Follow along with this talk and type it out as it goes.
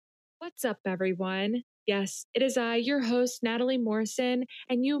What's up, everyone? Yes, it is I, your host, Natalie Morrison,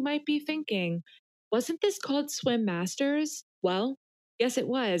 and you might be thinking, wasn't this called Swim Masters? Well, yes, it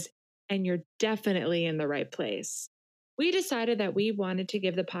was, and you're definitely in the right place. We decided that we wanted to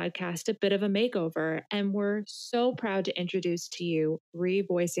give the podcast a bit of a makeover, and we're so proud to introduce to you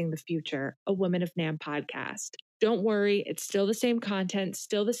Revoicing the Future, a Women of NAM podcast. Don't worry, it's still the same content,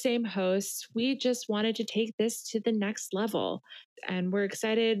 still the same hosts. We just wanted to take this to the next level. And we're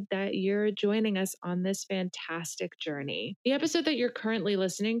excited that you're joining us on this fantastic journey. The episode that you're currently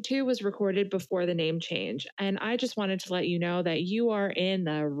listening to was recorded before the name change. And I just wanted to let you know that you are in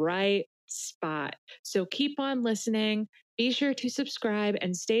the right spot. So keep on listening. Be sure to subscribe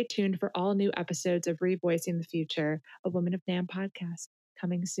and stay tuned for all new episodes of Revoicing the Future, a Women of NAM podcast,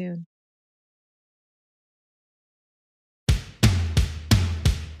 coming soon.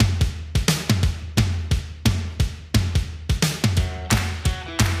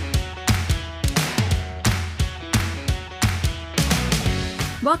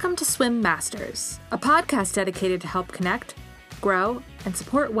 Welcome to Swim Masters, a podcast dedicated to help connect, grow, and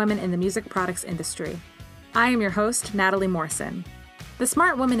support women in the music products industry. I am your host, Natalie Morrison. The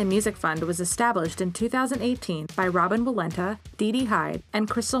Smart Women in Music Fund was established in 2018 by Robin Walenta, Dee Dee Hyde, and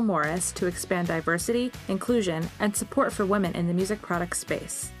Crystal Morris to expand diversity, inclusion, and support for women in the music products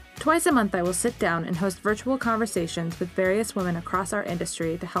space. Twice a month, I will sit down and host virtual conversations with various women across our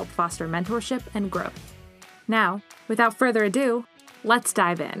industry to help foster mentorship and growth. Now, without further ado, let's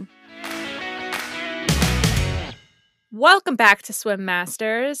dive in. Welcome back to Swim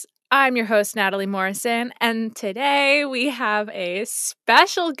Masters. I'm your host, Natalie Morrison, and today we have a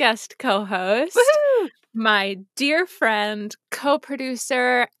special guest co-host, Woohoo! My dear friend,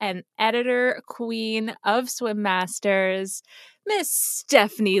 co-producer, and editor queen of Swim Masters, Miss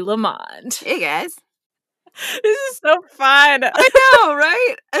Stephanie Lamont. Hey, guys. This is so fun. I know,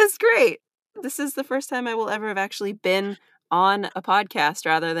 right? It's great. This is the first time I will ever have actually been on a podcast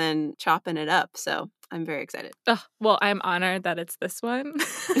rather than chopping it up, so I'm very excited. Well, I'm honored that it's this one.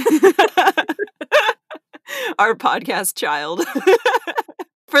 Our podcast child.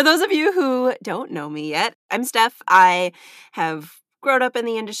 For those of you who don't know me yet, I'm Steph. I have grown up in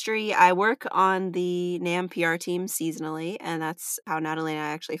the industry. I work on the NAM PR team seasonally, and that's how Natalie and I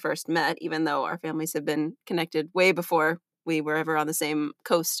actually first met, even though our families have been connected way before we were ever on the same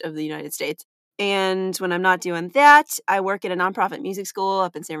coast of the United States. And when I'm not doing that, I work at a nonprofit music school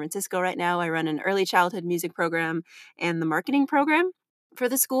up in San Francisco right now. I run an early childhood music program and the marketing program for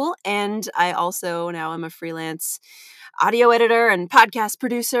the school. And I also now am a freelance audio editor and podcast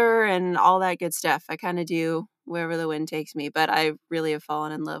producer and all that good stuff. I kind of do wherever the wind takes me, but I really have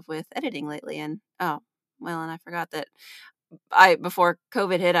fallen in love with editing lately. And and I forgot that before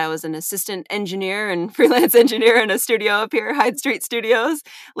COVID hit, I was an assistant engineer and freelance engineer in a studio up here, Hyde Street Studios.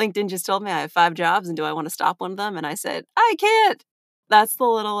 LinkedIn just told me I have 5 jobs and do I want to stop one of them? And I said, I can't. That's the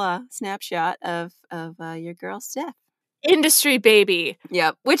little snapshot of your girl, Steph. Industry baby.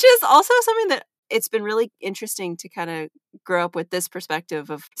 Yep. Which is also something that it's been really interesting to kind of grow up with this perspective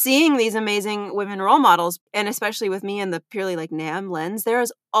of seeing these amazing women role models. And especially with me in the purely like NAM lens, there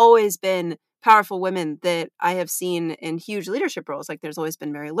has always been powerful women that I have seen in huge leadership roles. Like there's always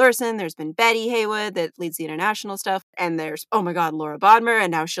been Mary Lurson, there's been Betty Haywood that leads the international stuff, and there's, oh my God, Laura Bodmer,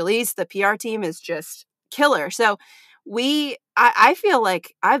 and now Shalise. The PR team is just killer. So I feel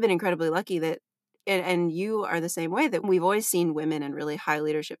like I've been incredibly lucky that, and you are the same way, that we've always seen women in really high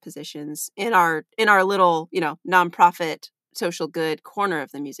leadership positions in our little, nonprofit social good corner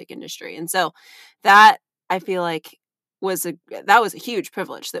of the music industry. And so that I feel like that was a huge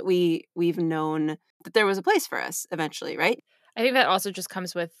privilege that we've known that there was a place for us eventually, right? I think that also just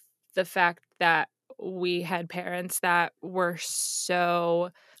comes with the fact that we had parents that were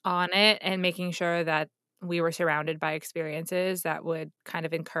so on it and making sure that we were surrounded by experiences that would kind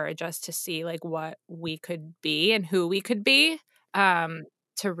of encourage us to see like what we could be and who we could be, to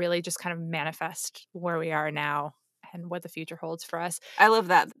really just kind of manifest where we are now and what the future holds for us. I love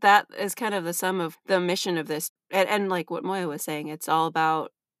that. That is kind of the sum of the mission of this. And like what Moya was saying, it's all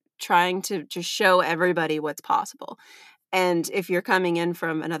about trying to just show everybody what's possible. And if you're coming in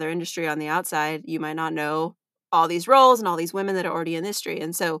from another industry on the outside, you might not know all these roles and all these women that are already in the industry.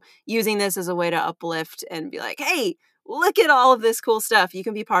 And so using this as a way to uplift and be like, hey, look at all of this cool stuff. You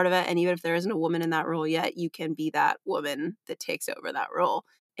can be part of it. And even if there isn't a woman in that role yet, you can be that woman that takes over that role.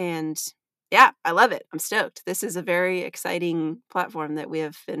 And yeah, I love it. I'm stoked. This is a very exciting platform that we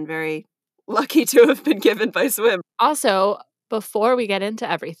have been very lucky to have been given by Swim. Also, before we get into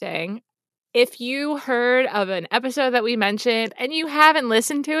everything, if you heard of an episode that we mentioned and you haven't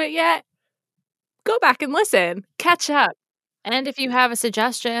listened to it yet, go back and listen. Catch up. And if you have a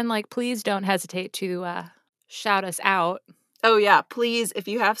suggestion, like, please don't hesitate to shout us out. Oh, yeah. Please, if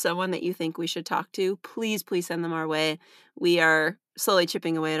you have someone that you think we should talk to, please send them our way. We are slowly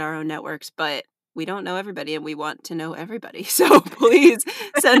chipping away at our own networks, but we don't know everybody and we want to know everybody. So please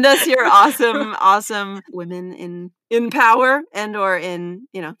send us your awesome women in power and or in,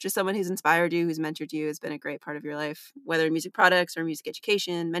 just someone who's inspired you, who's mentored you, has been a great part of your life, whether in music products or music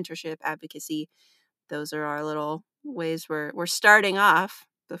education, mentorship, advocacy. Those are our little ways we're starting off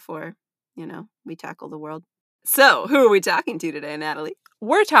before, we tackle the world. So, who are we talking to today, Natalie?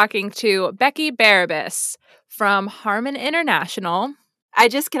 We're talking to Becky Barabas from Harman International. I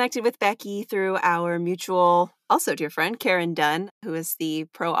just connected with Becky through our mutual, also dear friend, Karen Dunn, who is the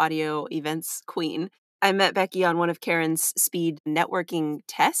Pro Audio Events Queen. I met Becky on one of Karen's speed networking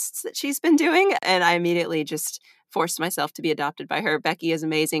tests that she's been doing, and I immediately just forced myself to be adopted by her. Becky is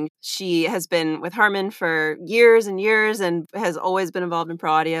amazing. She has been with Harman for years and years and has always been involved in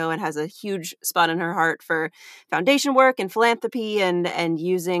pro audio and has a huge spot in her heart for foundation work and philanthropy and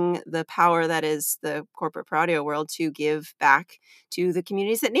using the power that is the corporate pro audio world to give back to the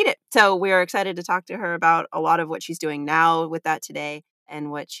communities that need it. So we are excited to talk to her about a lot of what she's doing now with that today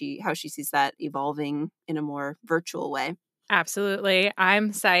and how she sees that evolving in a more virtual way. Absolutely.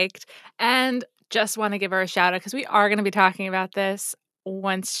 I'm psyched. And just want to give her a shout out because we are going to be talking about this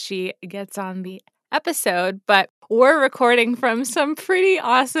once she gets on the episode, but we're recording from some pretty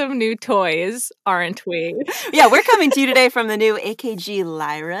awesome new toys, aren't we? Yeah, we're coming to you today from the new AKG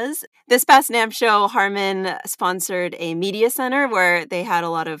Lyras. This past NAMM show, Harman sponsored a media center where they had a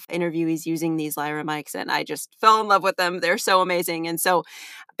lot of interviewees using these Lyra mics, and I just fell in love with them. They're so amazing. And so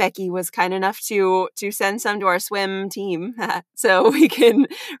Becky was kind enough to send some to our swim team so we can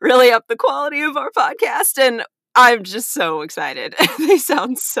really up the quality of our podcast. And I'm just so excited. They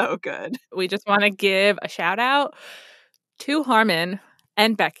sound so good. We just want to give a shout out to Harman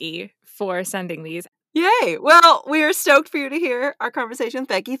and Becky for sending these. Yay. Well, we are stoked for you to hear our conversation with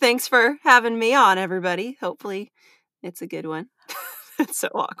Becky. Thanks for having me on, everybody. Hopefully it's a good one. It's so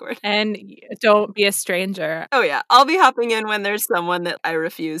awkward. And don't be a stranger. Oh, yeah. I'll be hopping in when there's someone that I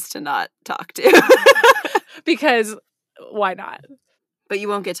refuse to not talk to. Because why not? But you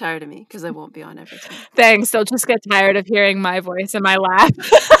won't get tired of me because I won't be on every time. Thanks. They'll just get tired of hearing my voice and my laugh.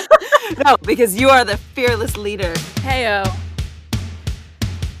 No, because you are the fearless leader. Heyo.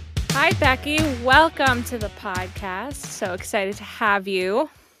 Hi, Becky. Welcome to the podcast. So excited to have you.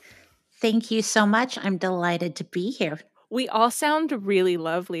 Thank you so much. I'm delighted to be here. We all sound really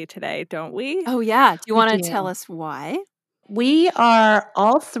lovely today, don't we? Oh, yeah. Do you want to tell us why? We are,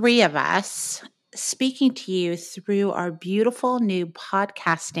 all three of us, speaking to you through our beautiful new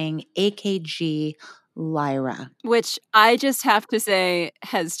podcasting AKG Lyra. Which I just have to say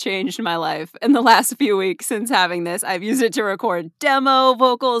has changed my life in the last few weeks since having this. I've used it to record demo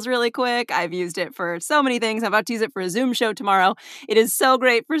vocals really quick. I've used it for so many things. I'm about to use it for a Zoom show tomorrow. It is so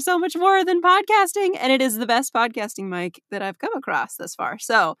great for so much more than podcasting, and it is the best podcasting mic that I've come across thus far.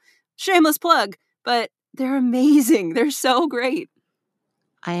 So, shameless plug, but they're amazing. They're so great.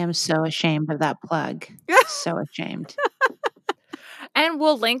 I am so ashamed of that plug. So ashamed. And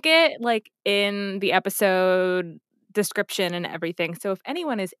we'll link it in the episode description and everything. So if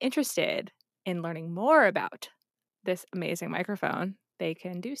anyone is interested in learning more about this amazing microphone, they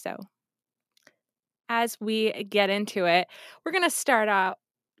can do so. As we get into it, we're going to start out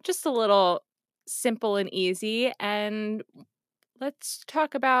just a little simple and easy. And let's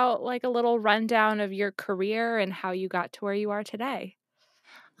talk about a little rundown of your career and how you got to where you are today.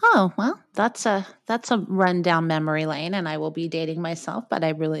 Oh, well, that's a run down memory lane, and I will be dating myself, but I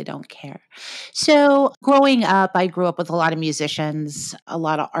really don't care. So growing up, I grew up with a lot of musicians, a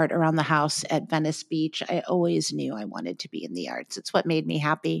lot of art around the house at Venice Beach. I always knew I wanted to be in the arts. It's what made me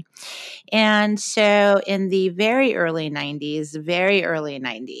happy. And so in the very early 90s,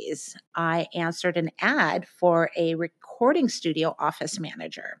 I answered an ad for a recording studio office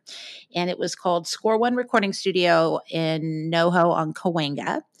manager. And it was called Score One Recording Studio in NoHo on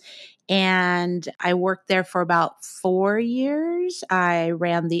Cahuenga. And I worked there for about 4 years. I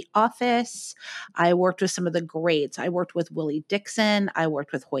ran the office. I worked with some of the greats. I worked with Willie Dixon. I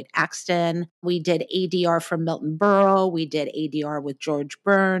worked with Hoyt Axton. We did ADR for Milton Berle. We did ADR with George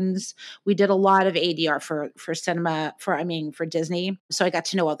Burns. We did a lot of ADR for cinema, for Disney. So I got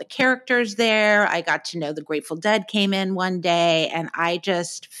to know all the characters there. I got to know the Grateful Dead came in one day, and I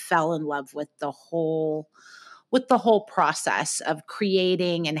just fell in love with the whole process of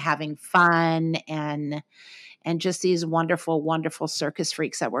creating and having fun and just these wonderful, wonderful circus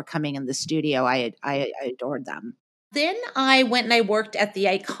freaks that were coming in the studio. I adored them. Then I went and I worked at the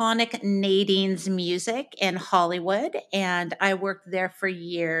iconic Nadine's Music in Hollywood, and I worked there for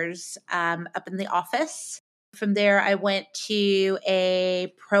years up in the office. From there, I went to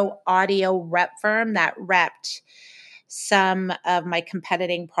a pro audio rep firm that repped some of my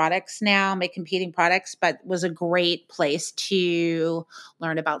competing products, but was a great place to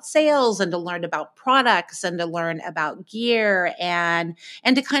learn about sales and to learn about products and to learn about gear and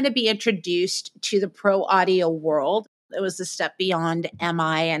to kind of be introduced to the pro audio world. It was a step beyond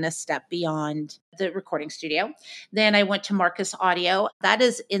MI and a step beyond the recording studio. Then I went to Marcus Audio. That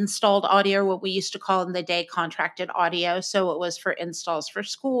is installed audio, what we used to call in the day contracted audio. So it was for installs for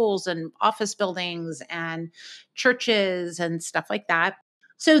schools and office buildings and churches and stuff like that.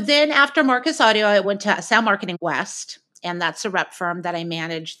 So then after Marcus Audio, I went to Sound Marketing West. And that's a rep firm that I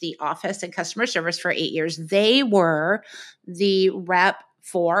managed the office and customer service for 8 years. They were the rep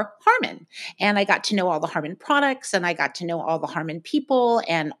for Harman. And I got to know all the Harman products and I got to know all the Harman people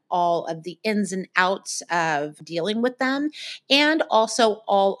and all of the ins and outs of dealing with them and also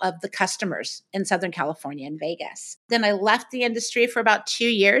all of the customers in Southern California and Vegas. Then I left the industry for about 2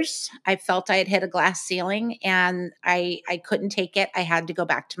 years. I felt I had hit a glass ceiling and I couldn't take it. I had to go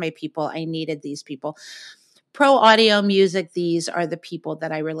back to my people. I needed these people. Pro audio music, these are the people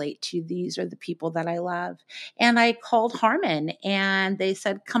that I relate to. These are the people that I love. And I called Harman and they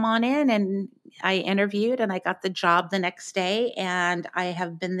said, come on in. And I interviewed and I got the job the next day. And I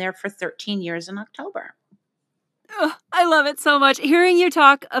have been there for 13 years in October. Oh, I love it so much. Hearing you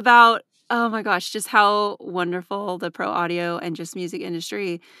talk about, oh my gosh, just how wonderful the pro audio and just music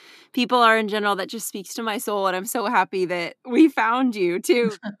industry people are in general, that just speaks to my soul. And I'm so happy that we found you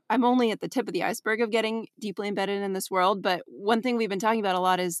too. I'm only at the tip of the iceberg of getting deeply embedded in this world. But one thing we've been talking about a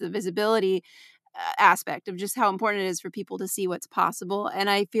lot is the visibility aspect of just how important it is for people to see what's possible. And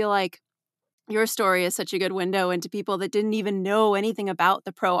I feel like your story is such a good window into people that didn't even know anything about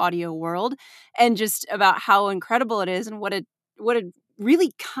the pro audio world and just about how incredible it is and what a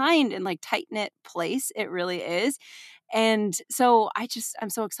really kind and like tight-knit place it really is. And so I'm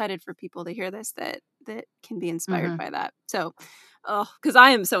so excited for people to hear this that can be inspired by that. So, because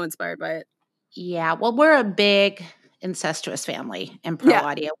I am so inspired by it. Yeah, well, we're a big incestuous family in pro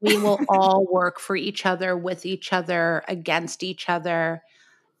audio. We will all work for each other, with each other, against each other.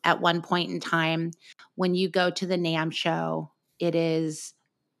 At one point in time, when you go to the NAMM show, it is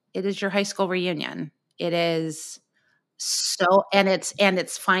your high school reunion. It is so, and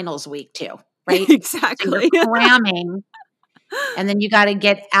it's finals week too, right? Exactly. So you're cramming, and then you got to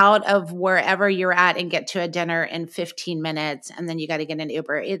get out of wherever you're at and get to a dinner in 15 minutes, and then you got to get an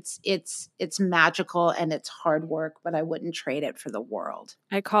Uber. It's magical and it's hard work, but I wouldn't trade it for the world.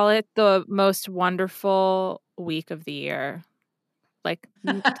 I call it the most wonderful week of the year. Like,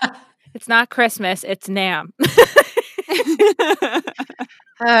 it's not Christmas, it's NAMM.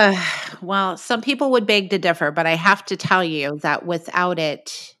 Well, some people would beg to differ, but I have to tell you that without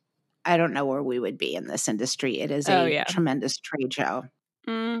it, I don't know where we would be in this industry. It is a tremendous trade show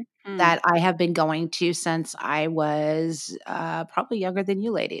that I have been going to since I was probably younger than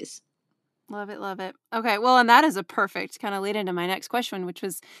you ladies. Love it, love it. Okay, well, and that is a perfect kind of lead into my next question, which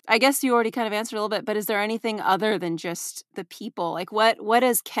was, I guess you already kind of answered a little bit, but is there anything other than just the people? Like what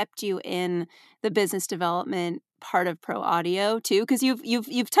has kept you in the business development part of pro audio too? Because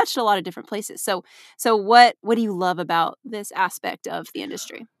you've touched a lot of different places. So what do you love about this aspect of the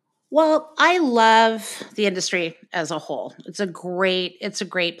industry? Well, I love the industry as a whole. It's a great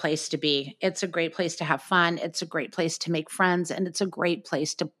place to be. It's a great place to have fun. It's a great place to make friends, and it's a great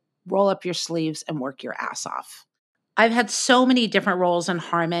place to roll up your sleeves and work your ass off. I've had so many different roles in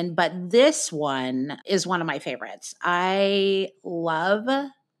Harman, but this one is one of my favorites. I love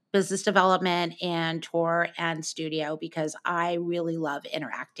business development and tour and studio because I really love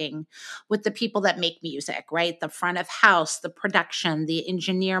interacting with the people that make music, right? The front of house, the production, the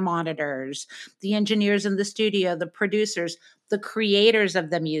engineer monitors, the engineers in the studio, the producers, the creators of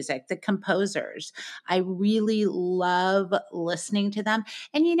the music, the composers. I really love listening to them.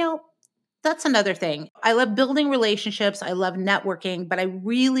 And that's another thing. I love building relationships. I love networking, but I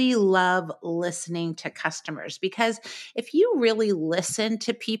really love listening to customers because if you really listen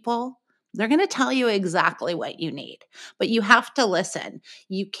to people, they're going to tell you exactly what you need, but you have to listen.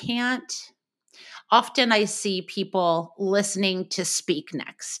 You can't. Often I see people listening to speak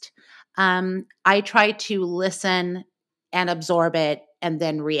next. I try to listen and absorb it and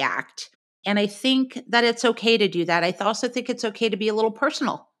then react. And I think that it's okay to do that. I also think it's okay to be a little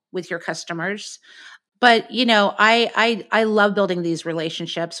personal with your customers. But I love building these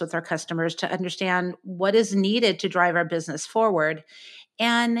relationships with our customers to understand what is needed to drive our business forward.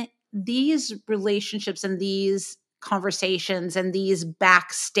 And these relationships and these conversations and these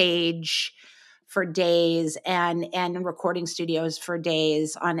backstage for days and in recording studios for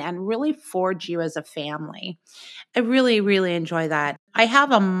days and really forge you as a family. I really, really enjoy that. I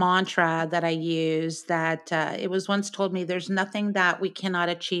have a mantra that I use that it was once told me, there's nothing that we cannot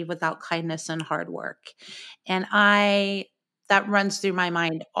achieve without kindness and hard work. And that runs through my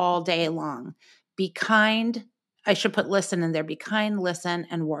mind all day long. Be kind. I should put listen in there. Be kind, listen,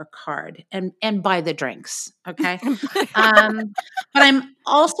 and work hard and buy the drinks. Okay. But I'm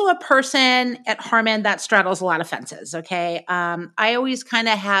also a person at Harmon that straddles a lot of fences. Okay. I always kind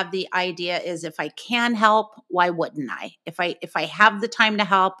of have the idea is if I can help, why wouldn't I? If I have the time to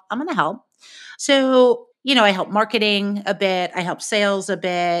help, I'm going to help. So, I help marketing a bit, I help sales a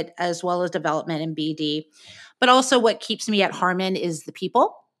bit, as well as development and BD. But also what keeps me at Harmon is the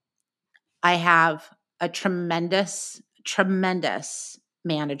people. I have a tremendous, tremendous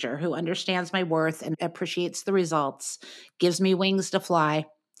manager who understands my worth and appreciates the results, gives me wings to fly,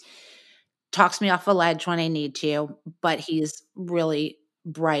 talks me off a ledge when I need to, but he's really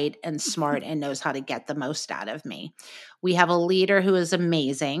bright and smart and knows how to get the most out of me. We have a leader who is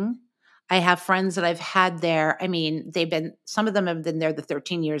amazing. I have friends that I've had there. I mean, some of them have been there the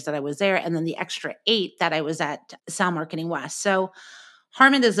 13 years that I was there, and then the extra 8 that I was at Sound Marketing West. So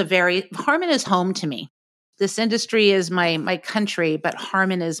Harmon is home to me. This industry is my country, but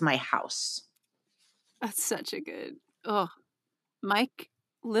Harmon is my house. That's such a good,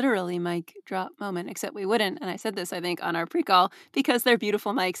 literally mic drop moment, except we wouldn't. And I said this, I think, on our pre-call because they're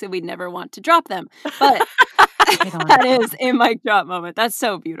beautiful mics and we'd never want to drop them. But that is a mic drop moment. That's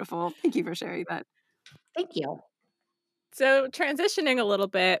so beautiful. Thank you for sharing that. Thank you. So transitioning a little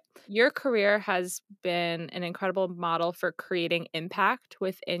bit, your career has been an incredible model for creating impact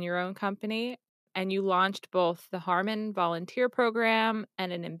within your own company. And you launched both the Harmon Volunteer Program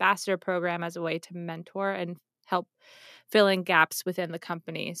and an ambassador program as a way to mentor and help fill in gaps within the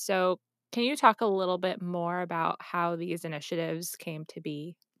company. So can you talk a little bit more about how these initiatives came to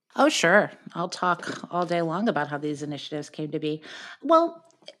be? Oh, sure. I'll talk all day long about how these initiatives came to be. Well,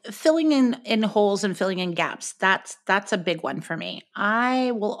 filling in holes and filling in gaps, that's a big one for me.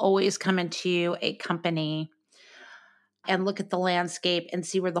 I will always come into a company and look at the landscape and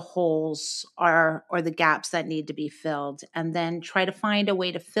see where the holes are or the gaps that need to be filled, and then try to find a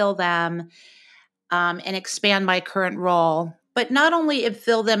way to fill them and expand my current role. But not only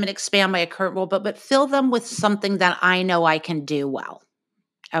fill them and expand my current role, but fill them with something that I know I can do well.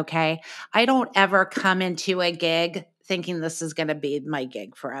 Okay. I don't ever come into a gig thinking this is going to be my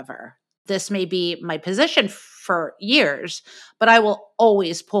gig forever. This may be my position for years, but I will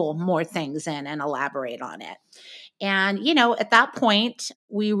always pull more things in and elaborate on it. And, at that point,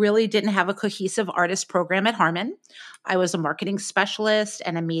 we really didn't have a cohesive artist program at Harmon. I was a marketing specialist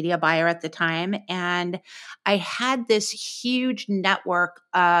and a media buyer at the time. And I had this huge network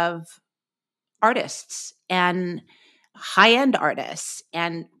of artists and high-end artists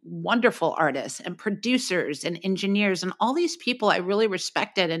and wonderful artists and producers and engineers and all these people I really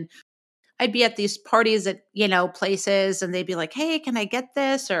respected. And I'd be at these parties at, places, and they'd be like, "Hey, can I get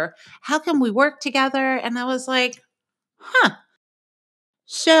this?" Or "How can we work together?" And I was like,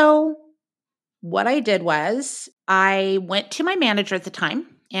 So what I did was I went to my manager at the time.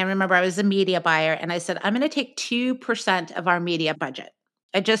 And remember, I was a media buyer. And I said, I'm going to take 2% of our media budget.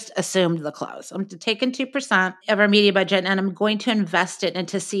 I just assumed the close. I'm taking 2% of our media budget, and I'm going to invest it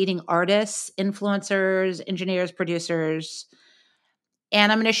into seeding artists, influencers, engineers, producers.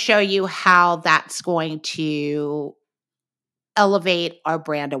 And I'm going to show you how that's going to elevate our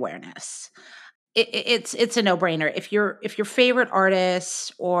brand awareness. It's a no-brainer. If your favorite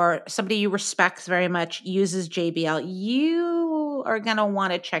artist or somebody you respect very much uses JBL, you are going to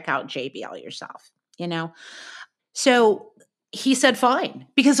want to check out JBL yourself, So he said fine,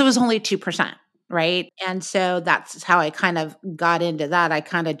 because it was only 2%, right? And so that's how I kind of got into that. I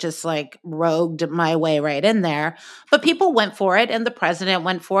kind of just rogued my way right in there. But people went for it, and the president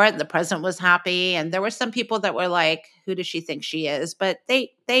went for it, and the president was happy. And there were some people that were like, who does she think she is? But they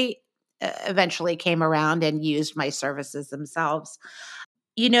eventually came around and used my services themselves.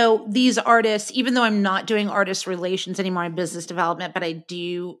 These artists, even though I'm not doing artist relations anymore in business development, but I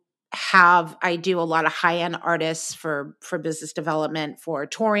do a lot of high-end artists for business development, for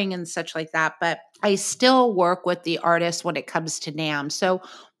touring and such like that. But I still work with the artists when it comes to NAMM. So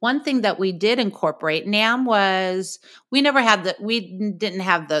one thing that we did incorporate NAMM was we didn't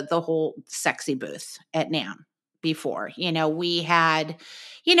have the whole sexy booth at NAMM before. We'd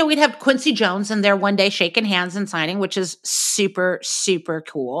have Quincy Jones in there one day shaking hands and signing, which is super, super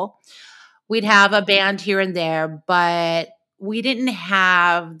cool. We'd have a band here and there, but we didn't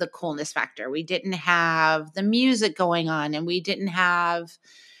have the coolness factor. We didn't have the music going on, and we didn't have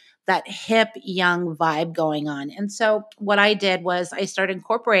that hip young vibe going on. And so what I did was I started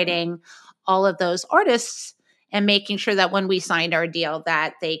incorporating all of those artists and making sure that when we signed our deal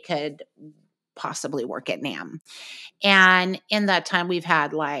that they could possibly work at NAMM. And in that time we've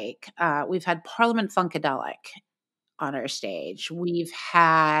had Parliament Funkadelic on our stage. We've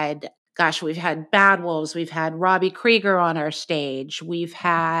had Bad Wolves, we've had Robbie Krieger on our stage. We've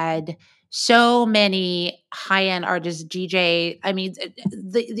had so many high-end artists, DJ. I mean,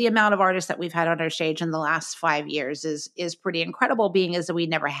 the amount of artists that we've had on our stage in the last 5 years is pretty incredible, being as that we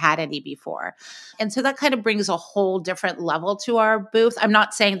never had any before. And so that kind of brings a whole different level to our booth. I'm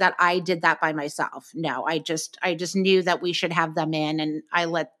not saying that I did that by myself. No, I just knew that we should have them in, and I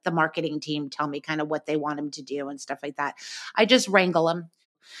let the marketing team tell me kind of what they want them to do and stuff like that. I just wrangle them.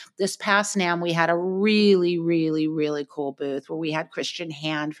 This past NAMM, we had a really, really, really cool booth where we had Christian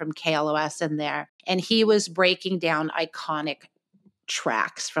Hand from KLOS in there, and he was breaking down iconic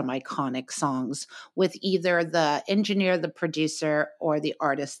tracks from iconic songs with either the engineer, the producer, or the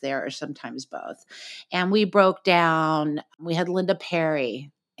artist there, or sometimes both. And we had Linda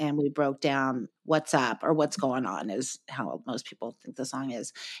Perry, and we broke down What's Up, or What's Going On is how most people think the song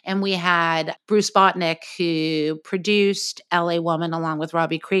is. And we had Bruce Botnick, who produced LA Woman along with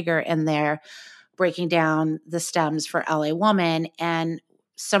Robbie Krieger in there, breaking down the stems for LA Woman. And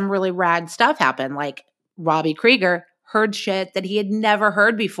some really rad stuff happened. Like Robbie Krieger heard shit that he had never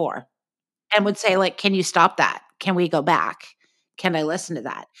heard before and would say, like, can you stop that? Can we go back? Can I listen to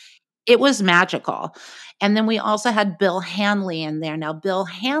that? It was magical. And then we also had Bill Hanley in there. Now, Bill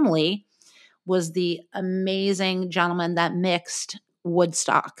Hanley was the amazing gentleman that mixed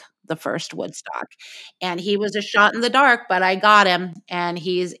Woodstock, the first Woodstock. And he was a shot in the dark, but I got him. And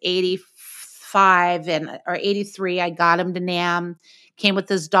he's 85 or 83. I got him to NAMM, came with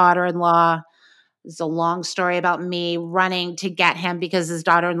his daughter-in-law. It's a long story about me running to get him because his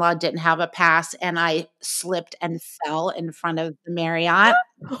daughter-in-law didn't have a pass, and I slipped and fell in front of the Marriott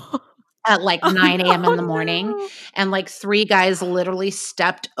at like 9 a.m. in the morning. No. And like 3 guys literally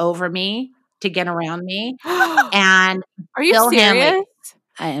stepped over me to get around me. And Are you Bill serious? Hanley,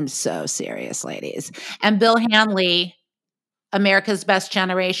 I am so serious, ladies. And Bill Hanley, America's Best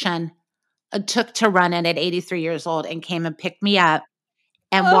Generation, took to run in at 83 years old and came and picked me up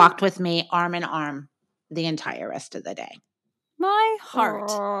and walked with me arm in arm the entire rest of the day. My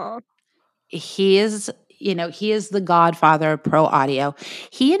heart. He is the godfather of pro audio.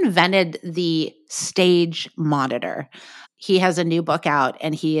 He invented the stage monitor. He has a new book out,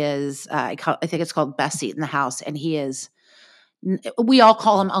 and he is, I think it's called Best Seat in the House. And we all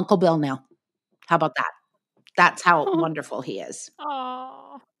call him Uncle Bill now. How about that? That's how wonderful he is.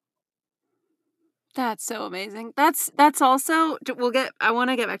 Oh. That's so amazing. That's also I want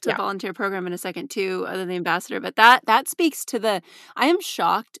to get back to the volunteer program in a second too, other than the ambassador, but that speaks to I am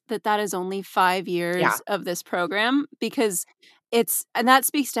shocked that is only 5 years of this program, because and that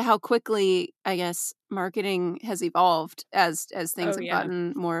speaks to how quickly, I guess, marketing has evolved as things have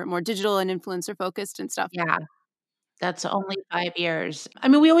gotten more digital and influencer focused and stuff. Yeah. That's only 5 years. I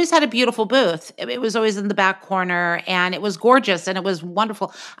mean, we always had a beautiful booth. It was always in the back corner, and it was gorgeous, and it was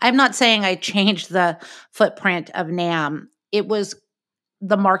wonderful. I'm not saying I changed the footprint of NAMM. It was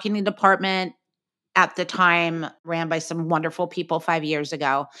the marketing department at the time, ran by some wonderful people 5 years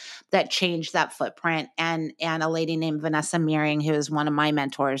ago, that changed that footprint. And a lady named Vanessa Meering, who is one of my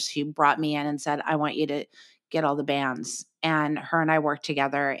mentors, who brought me in and said, I want you to get all the bands. And her and I worked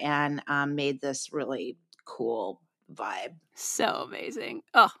together and made this really cool vibe. So amazing.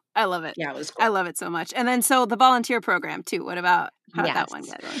 Oh, I love it. Yeah, it was cool. I love it so much. And then so the volunteer program too. What about how did that one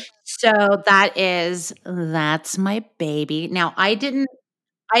get going? So that's my baby. Now, I didn't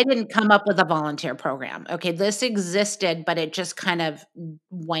come up with a volunteer program. Okay, this existed, but it just kind of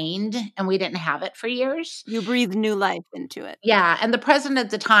waned, and we didn't have it for years. You breathed new life into it. Yeah, and the president at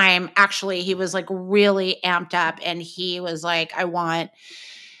the time, actually, he was like really amped up, and he was like, I want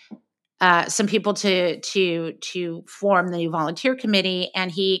some people to form the new volunteer committee. And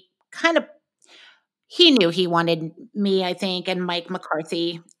he knew he wanted me, I think, and Mike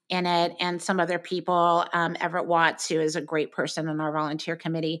McCarthy in it, and some other people, Everett Watts, who is a great person in our volunteer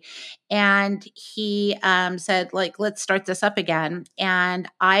committee. And he said, like, let's start this up again. And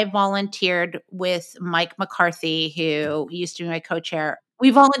I volunteered with Mike McCarthy, who used to be my co-chair. We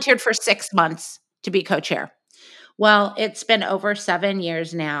volunteered for 6 months to be co-chair. Well, it's been over 7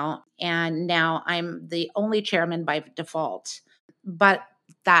 years now, and now I'm the only chairman by default, but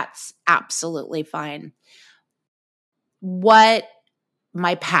that's absolutely fine. What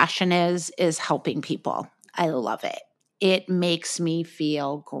my passion is helping people. I love it. it makes me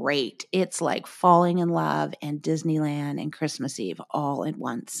feel great. It's like falling in love and Disneyland and Christmas Eve all at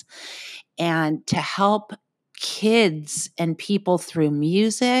once. And to help kids and people through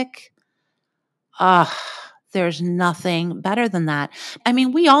music, there's nothing better than that. I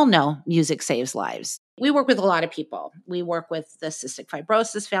mean, we all know music saves lives. We work with a lot of people. We work with the Cystic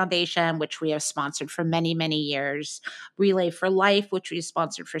Fibrosis Foundation, which we have sponsored for many, many years. Relay for Life, which we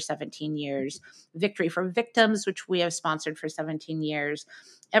sponsored for 17 years. Victory for Victims, which we have sponsored for 17 years.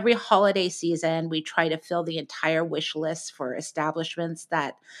 Every holiday season, we try to fill the entire wish list for establishments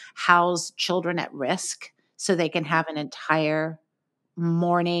that house children at risk so they can have an entire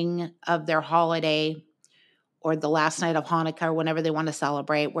morning of their holiday or the last night of Hanukkah or whenever they want to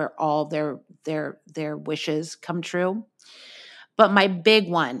celebrate, where all their wishes come true. But my big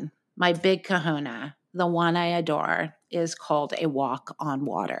one, my big kahuna, the one I adore, is called A Walk on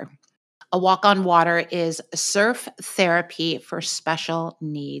Water. A Walk on Water is surf therapy for special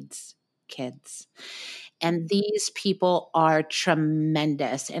needs kids. And these people are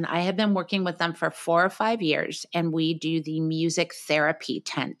tremendous. And I have been working with them for 4 or 5 years, and we do the music therapy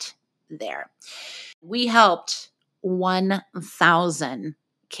tent there. We helped 1,000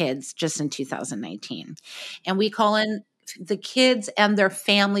 kids just in 2019. And we call in the kids and their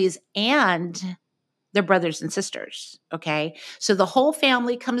families and their brothers and sisters, okay? So the whole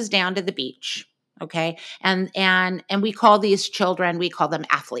family comes down to the beach, okay? And we call these children, we call them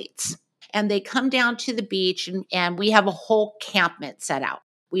athletes. And they come down to the beach and we have a whole campment set out.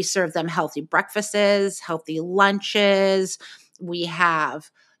 We serve them healthy breakfasts, healthy lunches. We have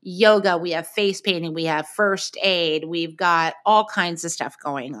yoga, we have face painting, we have first aid, we've got all kinds of stuff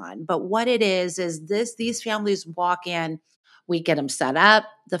going on. But what it is these families walk in, we get them set up.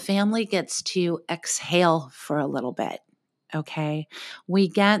 The family gets to exhale for a little bit. Okay. We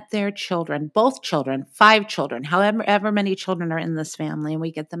get their children, both children, 5 children, however many children are in this family, and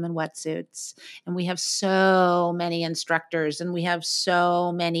we get them in wetsuits. And we have so many instructors and we have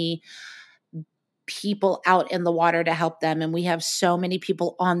so many people out in the water to help them. And we have so many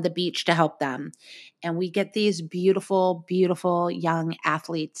people on the beach to help them. And we get these beautiful, beautiful young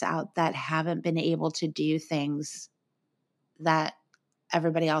athletes out that haven't been able to do things that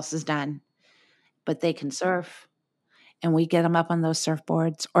everybody else has done, but they can surf. And we get them up on those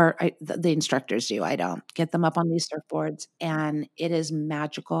surfboards, or the instructors do. I don't get them up on these surfboards, and it is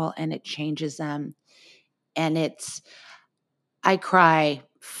magical and it changes them. And I cry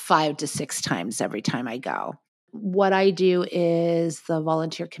 5 to 6 times every time I go. What I do is the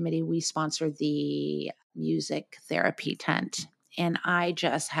volunteer committee, we sponsor the music therapy tent. And I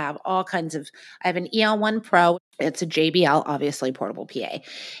just have all kinds of, I have an EL1 Pro. It's a JBL, obviously portable PA.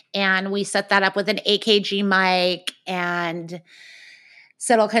 And we set that up with an AKG mic and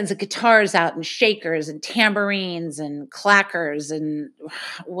set all kinds of guitars out and shakers and tambourines and clackers. And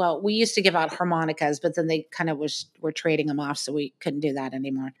well, we used to give out harmonicas, but then they kind of were trading them off. So we couldn't do that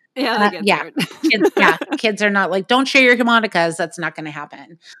anymore. Yeah, that gets hard. Kids are not like, don't share your harmonicas. That's not going to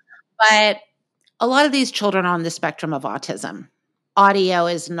happen. But a lot of these children are on the spectrum of autism. Audio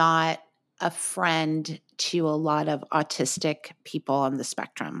is not a friend to a lot of autistic people on the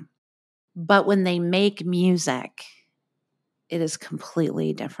spectrum. But when they make music, it is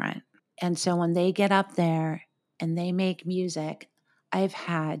completely different. And so when they get up there and they make music, I've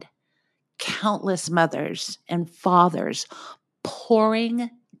had countless mothers and fathers pouring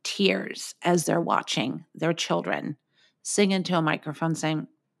tears as they're watching their children sing into a microphone saying,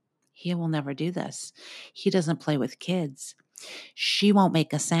 he will never do this. He doesn't play with kids. She won't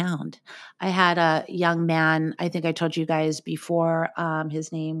make a sound. I had a young man, I think I told you guys before,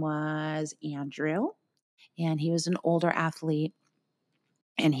 his name was Andrew, and he was an older athlete,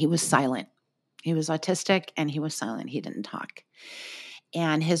 and he was silent. He was autistic, and he was silent. He didn't talk.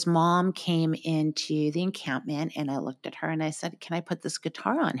 And his mom came into the encampment, and I looked at her, and I said, can I put this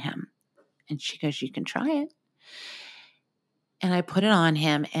guitar on him? And she goes, you can try it. And I put it on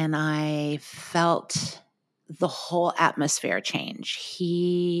him, and I felt the whole atmosphere change.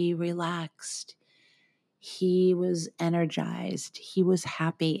 He relaxed. He was energized. He was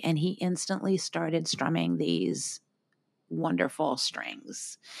happy. And he instantly started strumming these wonderful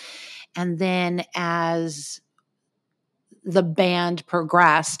strings. And then as the band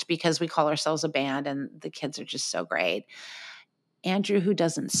progressed, because we call ourselves a band and the kids are just so great, Andrew, who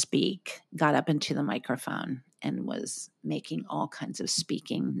doesn't speak, got up into the microphone and was making all kinds of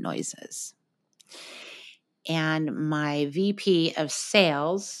speaking noises. And my VP of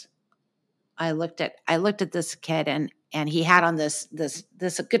sales, I looked at this kid, and he had on this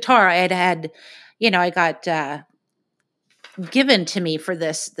guitar I had, I got given to me for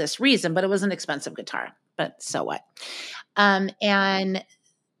this reason, but it was an expensive guitar. but so what? And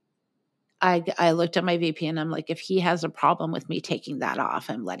I looked at my VP and I'm like, if he has a problem with me taking that off,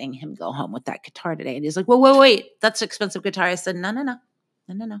 I'm letting him go home with that guitar today. And he's like, whoa, wait, that's an expensive guitar. I said, no.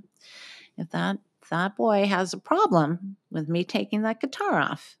 If that boy has a problem with me taking that guitar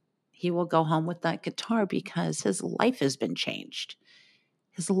off, he will go home with that guitar because his life has been changed.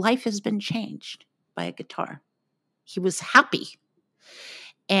 His life has been changed by a guitar. He was happy.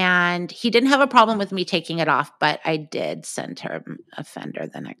 And he didn't have a problem with me taking it off, but I did send him a fender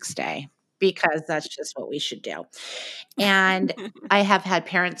the next day because that's just what we should do. And I have had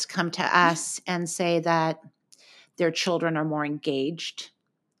parents come to us and say that their children are more engaged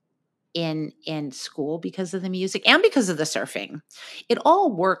in school because of the music and because of the surfing. It all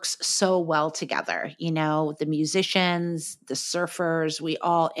works so well together. You know, the musicians, the surfers, we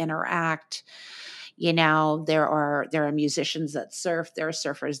all interact. You know, there are musicians that surf, there are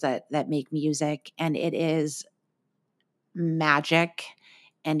surfers that make music, and it is magic.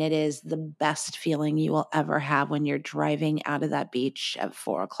 And it is the best feeling you will ever have when you're driving out of that beach at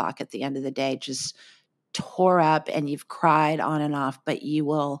 4:00 at the end of the day, just tore up and you've cried on and off, but you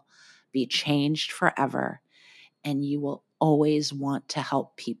will be changed forever and you will always want to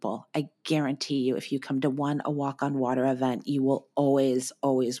help people. I guarantee you, if you come to a Walk on Water event, you will always,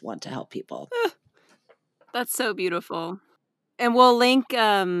 always want to help people. That's so beautiful. And we'll link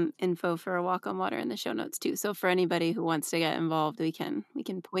info for a Walk on Water in the show notes too. So for anybody who wants to get involved, we can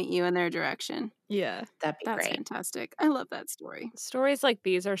point you in their direction. Yeah. That'd be That's great. fantastic. I love that story. Stories like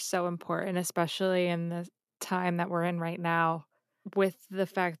these are so important, especially in the time that we're in right now, with the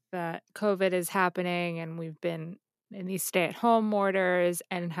fact that COVID is happening and we've been in these stay-at-home orders,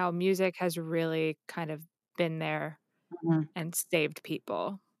 and how music has really kind of been there Mhm. and saved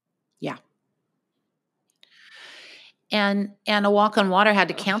people. Yeah. And a Walk on Water had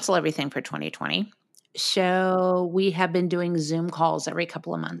to cancel everything for 2020. So we have been doing Zoom calls every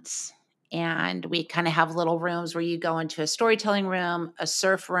couple of months. And we kind of have little rooms where you go into a storytelling room, a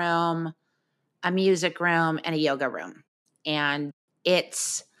surf room, a music room, and a yoga room. And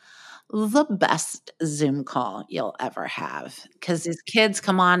it's the best Zoom call you'll ever have because these kids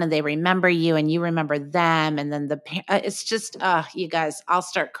come on and they remember you and you remember them. And then it's just, you guys, I'll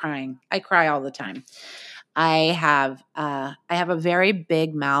start crying. I cry all the time. I have a very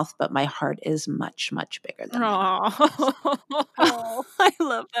big mouth, but my heart is much, much bigger than my Oh, I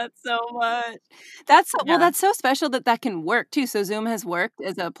love that so much. That's Yeah. that's so special that can work too. So Zoom has worked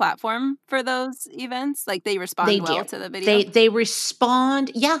as a platform for those events. Like they respond They well do. to the video. They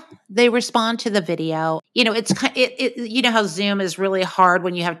respond. Yeah, they respond to the video. You know, it's you know how Zoom is really hard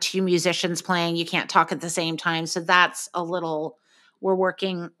when you have two musicians playing. You can't talk at the same time. So that's a little. We're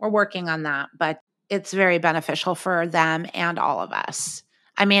working on that, but it's very beneficial for them and all of us.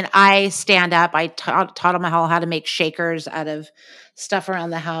 I mean, I stand up. I taught them how to make shakers out of stuff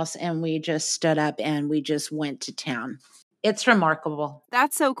around the house, and we just stood up and we just went to town. It's remarkable.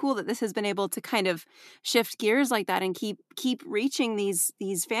 That's so cool that this has been able to kind of shift gears like that and keep reaching these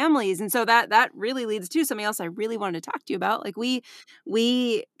families. And so that really leads to something else I really wanted to talk to you about. Like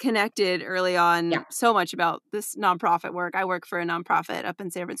we connected early on so much about this nonprofit work. I work for a nonprofit up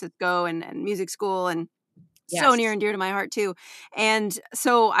in San Francisco and music school, and so near and dear to my heart too. And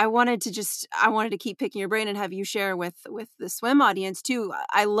so I wanted to keep picking your brain and have you share with the swim audience too.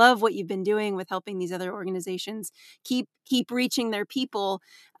 I love what you've been doing with helping these other organizations keep reaching their people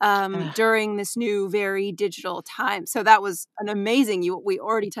during this new, very digital time. So that was an amazing, we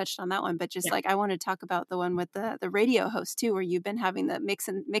already touched on that one, but just like, I want to talk about the one with the radio host too, where you've been having the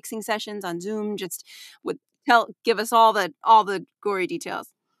mixing sessions on Zoom. Just give us all the gory details.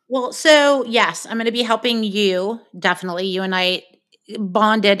 Well, so yes, I'm going to be helping you. Definitely. You and I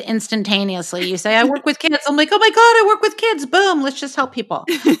bonded instantaneously. You say, I work with kids. I'm like, oh my God, I work with kids. Boom. Let's just help people.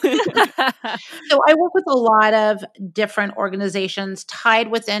 So I work with a lot of different organizations tied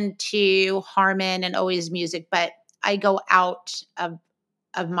into Harmon and Always Music, but I go out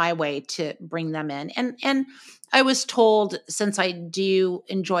of my way to bring them in. And I was told, since I do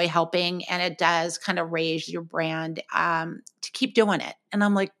enjoy helping and it does kind of raise your brand, to keep doing it. And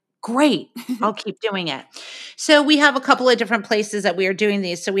I'm like, great, I'll keep doing it. So we have a couple of different places that we are doing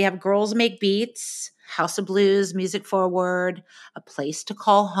these. So we have Girls Make Beats, House of Blues, Music Forward, A Place to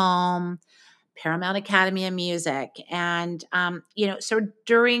Call Home, Paramount Academy of Music. And, so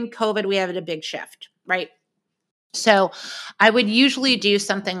during COVID, we had a big shift, right? So I would usually do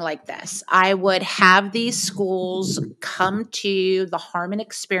something like this. I would have these schools come to the Harmon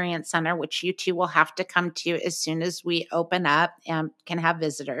Experience Center, which you two will have to come to as soon as we open up and can have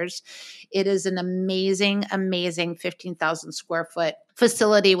visitors. It is an amazing, amazing 15,000 square foot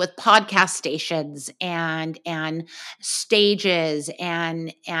facility with podcast stations and stages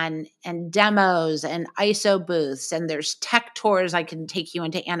and demos and ISO booths, and there's tech tours. I can take you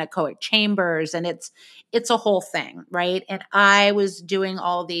into anechoic chambers, and it's a whole thing, right? And I was doing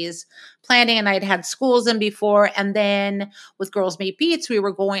all these planning, and I'd had schools in before, and then with Girls Meet Beats, I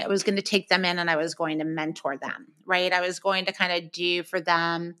was going to take them in and I was going to mentor them, right? I was going to kind of do for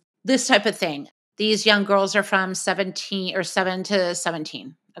them this type of thing. These young girls are from 7 to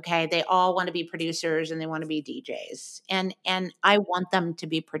 17. Okay. They all want to be producers and they want to be DJs. And I want them to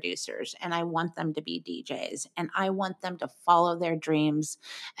be producers and I want them to be DJs and I want them to follow their dreams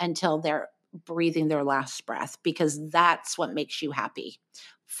until they're breathing their last breath, because that's what makes you happy.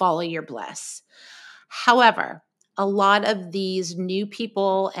 Follow your bliss. However, a lot of these new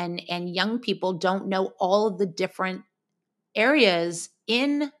people and young people don't know all of the different areas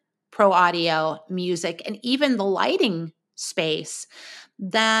in pro audio music and even the lighting space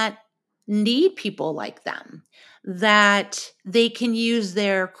that need people like them, that they can use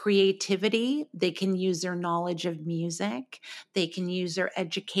their creativity, they can use their knowledge of music, they can use their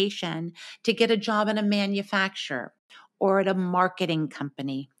education to get a job in a manufacturer or at a marketing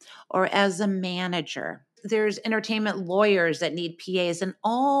company or as a manager. There's entertainment lawyers that need PAs, and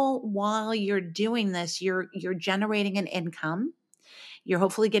all while you're doing this, you're generating an income. You're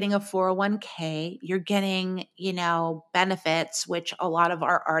hopefully getting a 401k. You're getting, benefits, which a lot of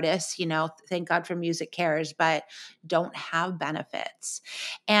our artists, thank God for Music Cares, but don't have benefits.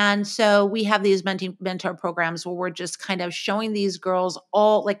 And so we have these mentor programs where we're just kind of showing these girls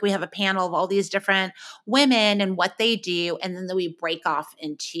all, like we have a panel of all these different women and what they do. And then we break off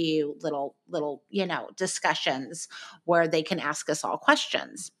into little, discussions where they can ask us all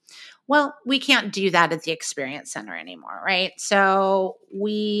questions. Well, we can't do that at the Experience Center anymore, right? So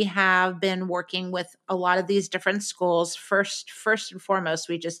we have been working with a lot of these different schools. First and foremost,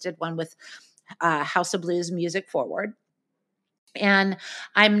 we just did one with House of Blues Music Forward. And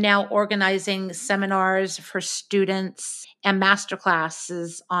I'm now organizing seminars for students and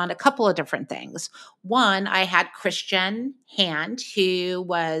masterclasses on a couple of different things. One, I had Christian Hand, who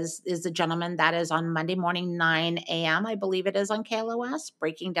is a gentleman that is on Monday morning, 9 a.m., I believe it is on KLOS,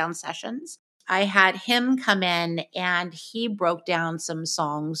 breaking down sessions. I had him come in and he broke down some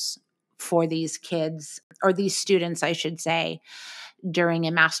songs for these kids, or these students, I should say, during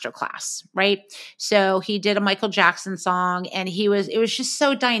a masterclass, right? So he did a Michael Jackson song and it was just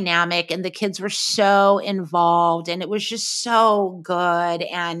so dynamic and the kids were so involved and it was just so good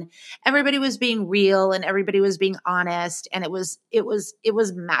and everybody was being real and everybody was being honest and it was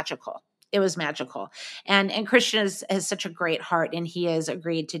magical. It was magical. And Christian has such a great heart and he has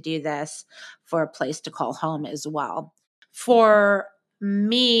agreed to do this for a place to call home as well. For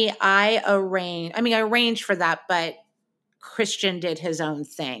me, I arranged for that, but Christian did his own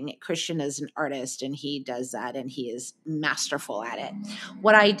thing. Christian is an artist and he does that and he is masterful at it.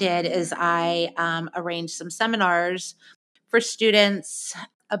 What I did is I arranged some seminars for students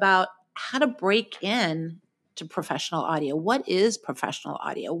about how to break in to professional audio. What is professional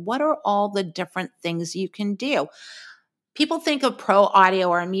audio? What are all the different things you can do? People think of pro audio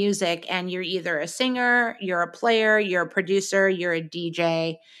or music and you're either a singer, you're a player, you're a producer, you're a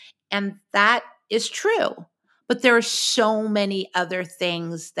DJ, and that is true. But there are so many other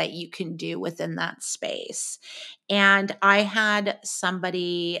things that you can do within that space. And I had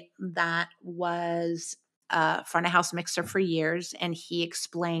somebody that was a front of house mixer for years, and he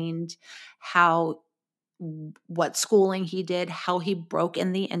explained what schooling he did, how he broke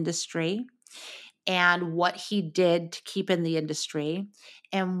in the industry, and what he did to keep in the industry,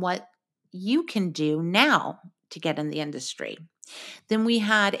 and what you can do now to get in the industry. Then we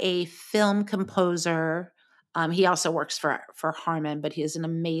had a film composer. He also works for Harman, but he is an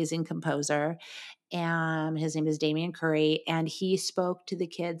amazing composer. And his name is Damian Curry. And he spoke to the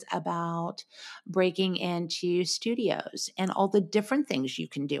kids about breaking into studios and all the different things you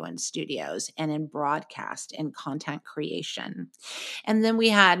can do in studios and in broadcast and content creation. And then we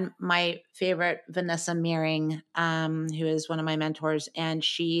had my favorite, Vanessa Meering, who is one of my mentors, and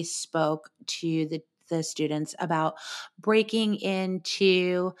she spoke to the students about breaking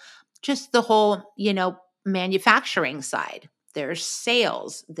into just the whole, manufacturing side. There's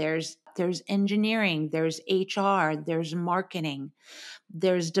sales, there's engineering, there's HR, there's marketing,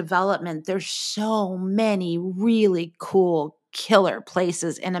 there's development. There's so many really cool killer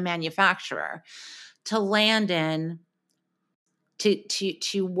places in a manufacturer to land in,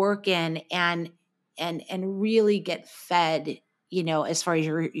 to work in and really get fed, as far as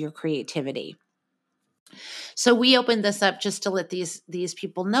your creativity. So we opened this up just to let these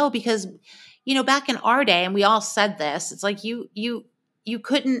people know, because, back in our day, and we all said this, it's like you you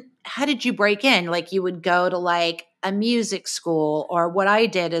couldn't, how did you break in? Like you would go to like a music school, or what I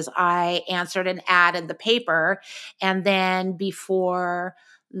did is I answered an ad in the paper, and then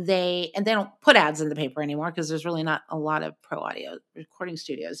they don't put ads in the paper anymore because there's really not a lot of pro audio recording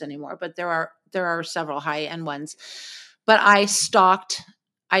studios anymore, but there are several high end ones. But I stalked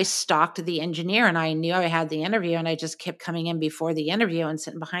the engineer, and I knew I had the interview, and I just kept coming in before the interview and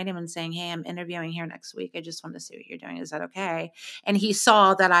sitting behind him and saying, "Hey, I'm interviewing here next week. I just want to see what you're doing. Is that okay?" And he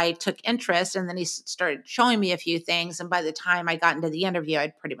saw that I took interest, and then he started showing me a few things. And by the time I got into the interview,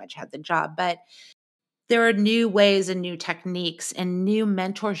 I'd pretty much had the job. But there are new ways and new techniques and new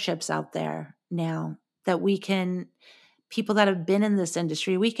mentorships out there now that people that have been in this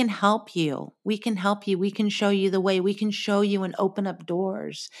industry, we can help you. We can help you. We can show you the way. We can show you and open up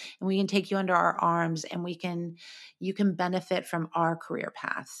doors, and we can take you under our arms, and you can benefit from our career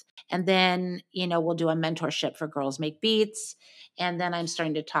path. And then, we'll do a mentorship for Girls Make Beats. And then I'm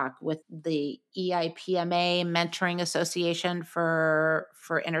starting to talk with the EIPMA Mentoring Association for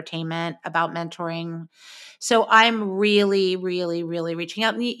entertainment about mentoring. So I'm really, really, really reaching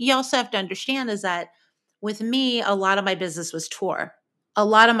out. And you also have to understand is that with me, a lot of my business was tour. A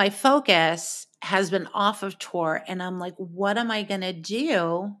lot of my focus has been off of tour. And I'm like, what am I going to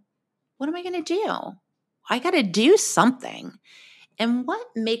do? What am I going to do? I got to do something. And what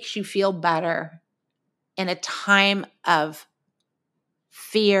makes you feel better in a time of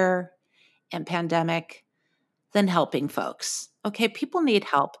fear and pandemic than helping folks? Okay, people need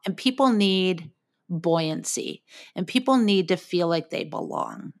help, and people need buoyancy, and people need to feel like they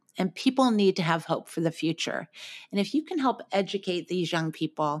belong, and people need to have hope for the future. And if you can help educate these young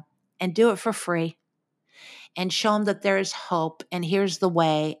people and do it for free and show them that there is hope and here's the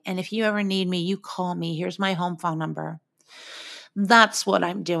way, and if you ever need me, you call me. Here's my home phone number. That's what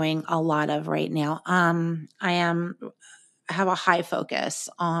I'm doing a lot of right now. I have a high focus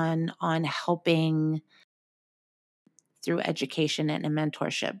on helping through education and a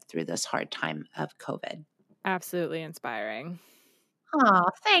mentorship through this hard time of COVID. Absolutely inspiring. Oh,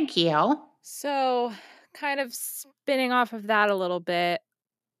 thank you. So, kind of spinning off of that a little bit,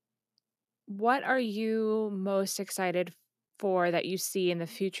 what are you most excited for that you see in the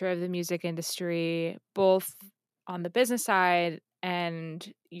future of the music industry, both on the business side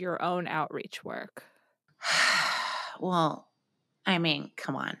and your own outreach work? Well, I mean,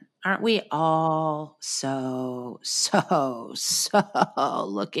 come on. Aren't we all so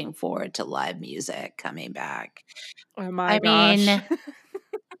looking forward to live music coming back? Oh my I gosh. mean,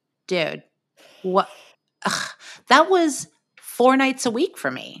 dude, what? Ugh, that was 4 nights a week for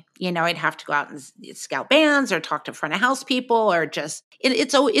me. I'd have to go out and scout bands or talk to front of house people, or just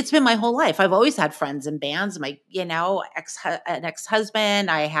it's been my whole life. I've always had friends in bands. My an ex-husband.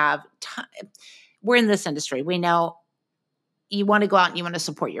 I have. We're in this industry. We know you want to go out and you want to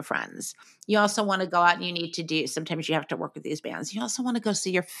support your friends. You also want to go out and you need to do, sometimes you have to work with these bands. You also want to go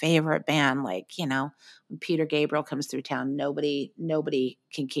see your favorite band. Like, when Peter Gabriel comes through town, nobody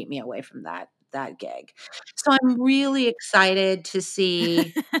can keep me away from that gig. So I'm really excited to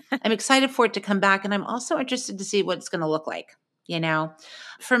see, I'm excited for it to come back. And I'm also interested to see what it's going to look like.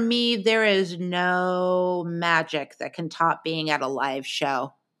 For me, there is no magic that can top being at a live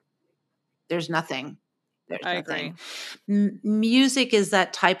show. There's nothing. I agree. Music is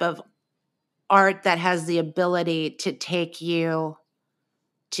that type of art that has the ability to take you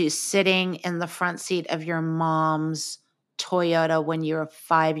to sitting in the front seat of your mom's Toyota when you're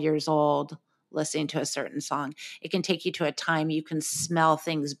 5 years old, listening to a certain song. It can take you to a time you can smell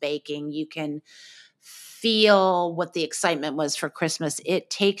things baking. You can feel what the excitement was for Christmas. It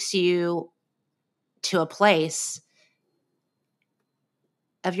takes you to a place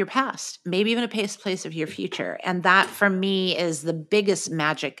of your past, maybe even a place of your future. And that for me is the biggest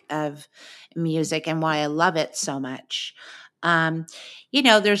magic of music and why I love it so much.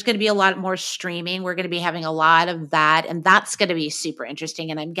 There's going to be a lot more streaming. We're going to be having a lot of that, and that's going to be super interesting.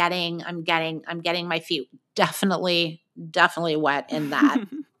 And I'm getting my feet definitely wet in that.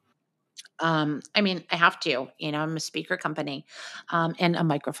 I have to, I'm a speaker company, and a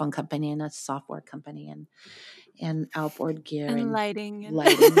microphone company and a software company and outboard gear and lighting and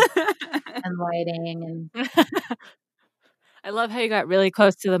I love how you got really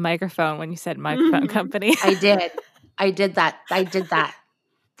close to the microphone when you said microphone company. I did that.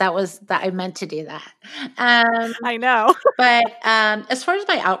 That was that. I meant to do that. I know. But as far as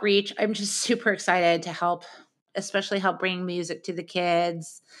my outreach, I'm just super excited to help, especially help bring music to the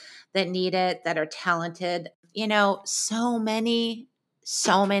kids that need it, that are talented. So many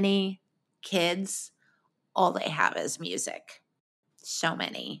kids, all they have is music. So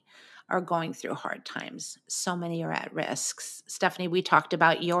many are going through hard times. So many are at risk. Stephanie, we talked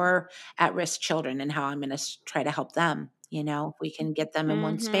about your at-risk children and how I'm going to try to help them. You know, if we can get them in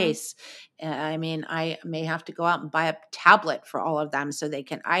one space. I mean, I may have to go out and buy a tablet for all of them so they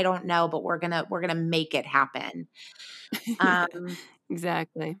can, I don't know, but we're going to make it happen.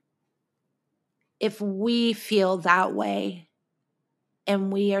 Exactly. If we feel that way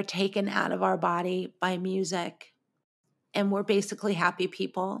and we are taken out of our body by music and we're basically happy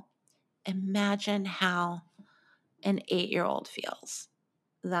people, imagine how an 8-year-old feels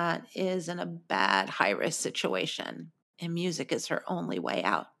that is in a bad high-risk situation and music is her only way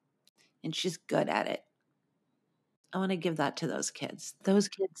out and she's good at it. I want to give that to those kids. Those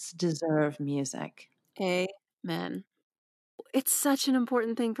kids deserve music. Amen. It's such an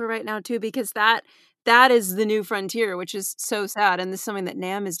important thing for right now too, because that is the new frontier, which is so sad. And this is something that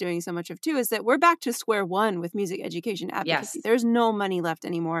NAMM is doing so much of too, is that we're back to square one with music education advocacy. Yes. There's no money left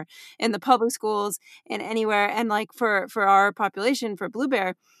anymore in the public schools and anywhere. And like for our population, for Blue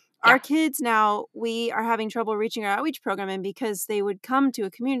Bear, our kids now, we are having trouble reaching our outreach programming because they would come to a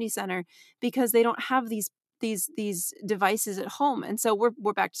community center because they don't have these devices at home. And so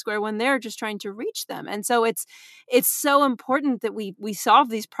we're back to square one there, just trying to reach them. And so it's so important that we solve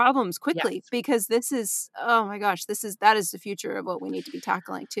these problems quickly, because this is, oh my gosh, that is the future of what we need to be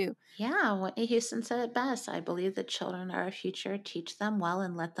tackling too. Yeah, Whitney Houston said it best. I believe that children are our future. Teach them well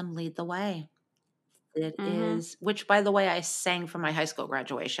and let them lead the way. It is, which by the way, I sang for my high school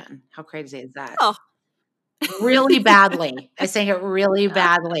graduation. How crazy is that? Oh. Really badly. I sang it really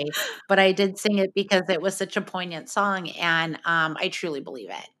badly, but I did sing it because it was such a poignant song, and I truly believe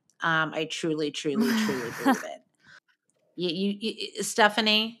it. I truly, truly, truly believe it. You,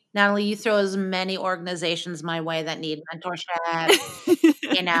 Stephanie, Natalie, you throw as many organizations my way that need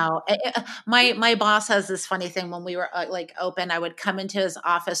mentorship. You know, my boss has this funny thing when we were like open, I would come into his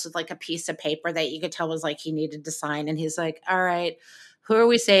office with like a piece of paper that you could tell was like he needed to sign. And he's like, all right, who are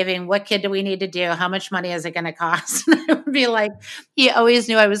we saving? What kid do we need to do? How much money is it going to cost? And I would be like, he always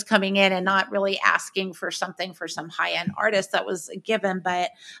knew I was coming in and not really asking for something for some high-end artist that was a given,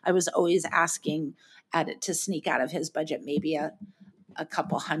 but I was always asking at it to sneak out of his budget, maybe a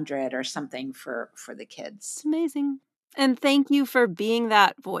couple hundred or something for the kids. It's amazing. And thank you for being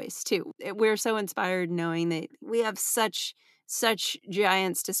that voice too. We're so inspired knowing that we have such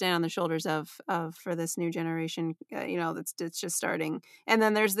giants to stand on the shoulders of for this new generation, you know, that's just starting. And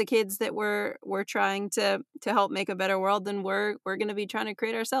then there's the kids that we're trying to help make a better world, and we're going to be trying to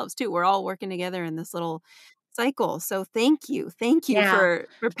create ourselves too. We're all working together in this little cycle. So thank you for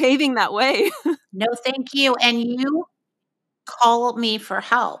paving that way. No, thank you. And you call me for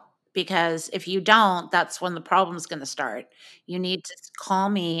help, because if you don't, that's when the problem's going to start. You need to call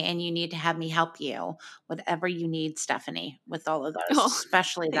me and you need to have me help you, whatever you need, Stephanie, with all of those,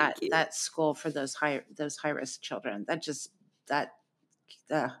 especially that school for those high risk children.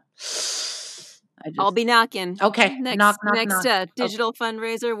 I'll be knocking. Okay. Next knock. digital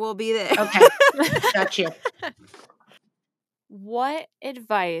fundraiser, we'll be there. Okay. Got you. What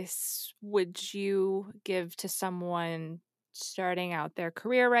advice would you give to someone starting out their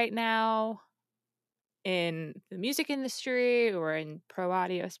career right now in the music industry or in pro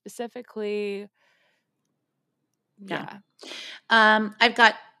audio specifically? Yeah. I've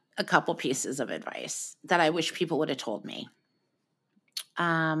got a couple pieces of advice that I wish people would have told me.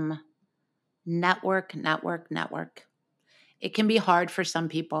 Network. It can be hard for some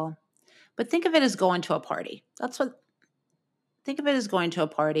people, but think of it as going to a party. Think of it as going to a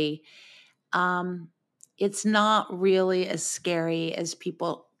party. It's not really as scary as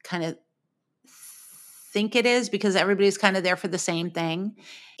people kind of think it is, because everybody's kind of there for the same thing.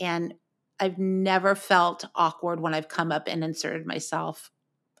 And I've never felt awkward when I've come up and inserted myself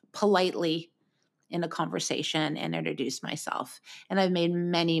politely in a conversation and introduced myself. And I've made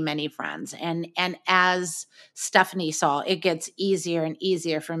many, many friends. And as Stephanie saw, it gets easier and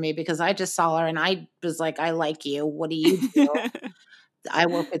easier for me, because I just saw her and I was like, I like you. What do you do? I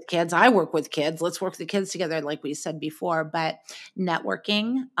work with kids. Let's work the kids together, like we said before. But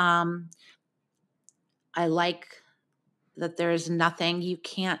networking, I like that there's nothing you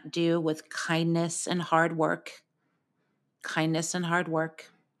can't do with kindness and hard work.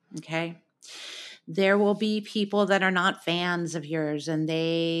 Okay. There will be people that are not fans of yours, and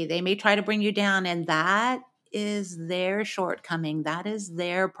they may try to bring you down, and that is their shortcoming. That is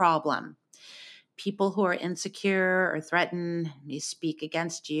their problem. People who are insecure or threatened may speak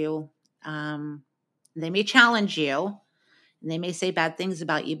against you. They may challenge you, and they may say bad things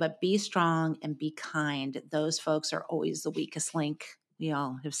about you, but be strong and be kind. Those folks are always the weakest link We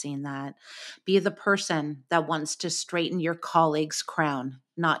all have seen that. Be the person that wants to straighten your colleague's crown,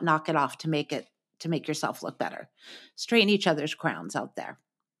 not knock it off to make yourself look better. Straighten each other's crowns out there.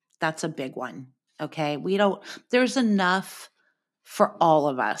 That's a big one. Okay. There's enough for all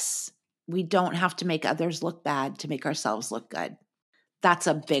of us. We don't have to make others look bad to make ourselves look good. That's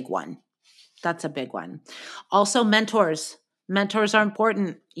a big one. That's a big one. Also, mentors. Mentors are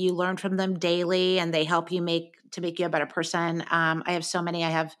important. You learn from them daily and they help you make you a better person. I have so many. I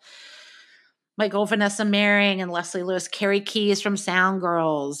have my girl Vanessa Maring and Leslie Lewis, Carrie Keys from Sound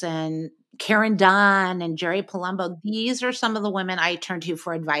Girls, and Karen Dunn and Jerry Palumbo. These are some of the women I turn to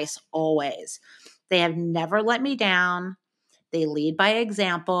for advice always. They have never let me down. They lead by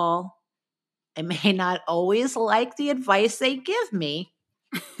example. I may not always like the advice they give me,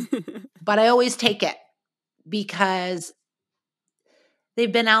 but I always take it because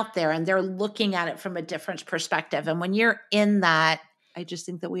they've been out there and they're looking at it from a different perspective. And when you're in that, I just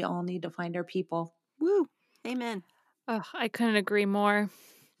think that we all need to find our people. Woo. Amen. Oh, I couldn't agree more.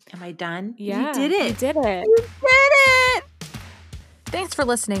 Am I done? Yeah, You did it. You did it. You did it. Thanks for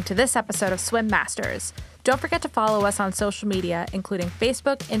listening to this episode of Swim Masters. Don't forget to follow us on social media, including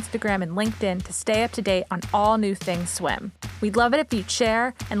Facebook, Instagram, and LinkedIn, to stay up to date on all new things swim. We'd love it if you'd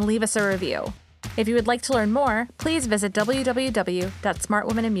share and leave us a review. If you would like to learn more, please visit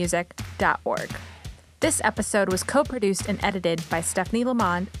www.smartwomeninmusic.org. This episode was co-produced and edited by Stephanie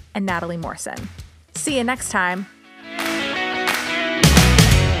Lamond and Natalie Morrison. See you next time.